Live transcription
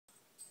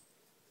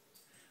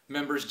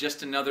Members,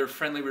 just another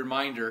friendly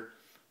reminder,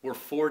 we're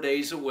 4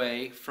 days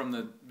away from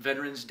the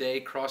Veterans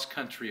Day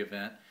cross-country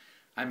event.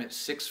 I'm at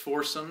 6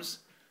 foursomes.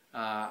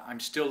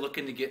 I'm still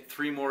looking to get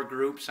 3 more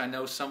groups. I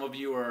know some of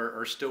you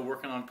are still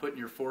working on putting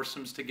your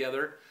foursomes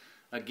together.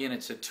 Again,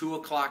 it's a 2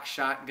 o'clock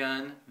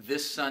shotgun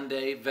this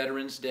Sunday,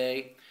 Veterans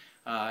Day.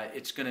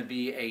 It's going to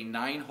be a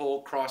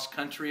 9-hole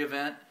cross-country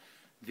event.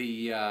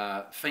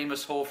 The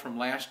famous hole from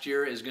last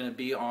year is going to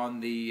be on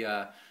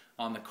the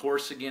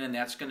course again, and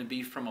that's going to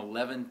be from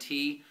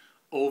 11T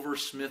over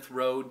Smith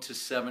Road to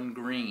 7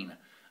 Green.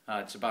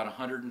 It's about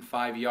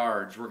 105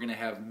 yards. We're going to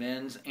have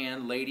men's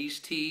and ladies'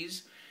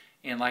 tees,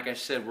 and like I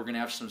said, we're going to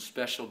have some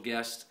special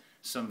guests,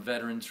 some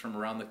veterans from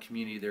around the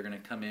community. They're going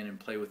to come in and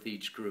play with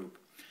each group.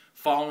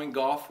 Following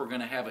golf, we're going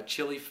to have a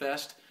chili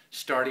fest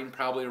starting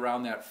probably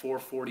around that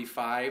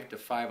 4:45 to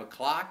 5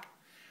 o'clock.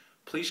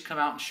 Please come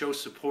out and show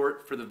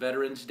support for the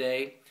Veterans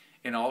Day.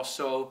 And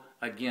also,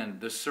 again,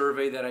 the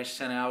survey that I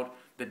sent out,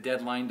 the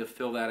deadline to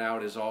fill that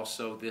out is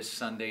also this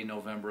Sunday,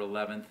 November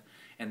 11th.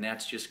 And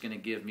that's just going to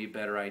give me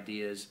better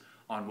ideas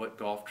on what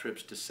golf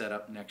trips to set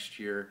up next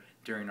year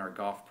during our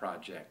golf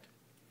project.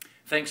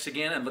 Thanks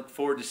again, and look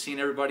forward to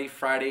seeing everybody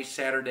Friday,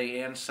 Saturday,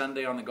 and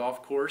Sunday on the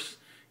golf course.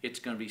 It's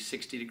going to be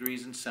 60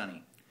 degrees and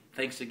sunny.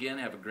 Thanks again.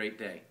 Have a great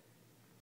day.